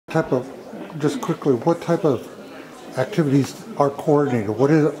Type of, just quickly, what type of activities are coordinated?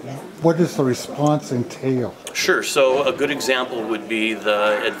 What does the response entail? Sure. So a good example would be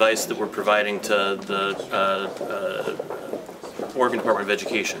the advice that we're providing to the Oregon Department of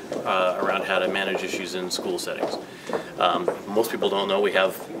Education around how to manage issues in school settings. Most people don't know we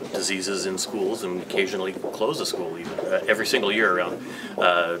have diseases in schools and occasionally close a school even every single year around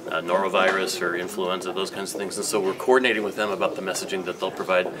norovirus or influenza, those kinds of things. And so we're coordinating with them about the messaging that they'll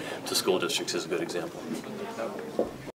provide to school districts is a good example.